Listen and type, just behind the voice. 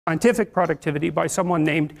scientific productivity by someone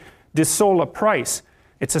named de Sola Price.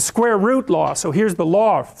 It's a square root law, so here's the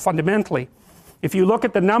law fundamentally. If you look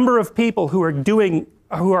at the number of people who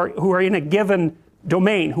are in a given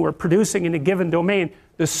domain, who are producing in a given domain,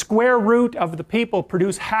 the square root of the people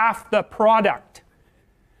produce half the product.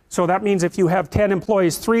 So that means if you have 10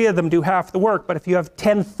 employees, 3 of them do half the work, but if you have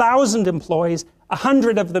 10,000 employees,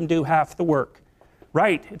 100 of them do half the work.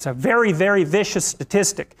 Right? It's a very, very vicious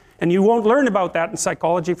statistic. And you won't learn about that in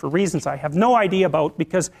psychology for reasons I have no idea about,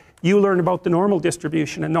 because you learn about the normal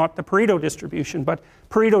distribution and not the Pareto distribution. But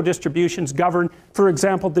Pareto distributions govern, for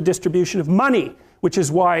example, the distribution of money, which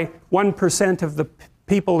is why 1% of the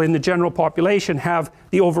people in the general population have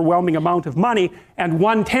the overwhelming amount of money, and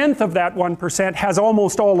 1/10 of that 1% has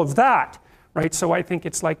almost all of that. Right? So I think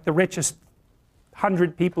it's like the richest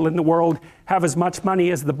 100 people in the world have as much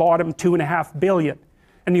money as the bottom 2.5 billion.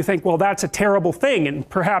 And you think, well, that's a terrible thing, and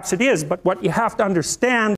perhaps it is, but what you have to understand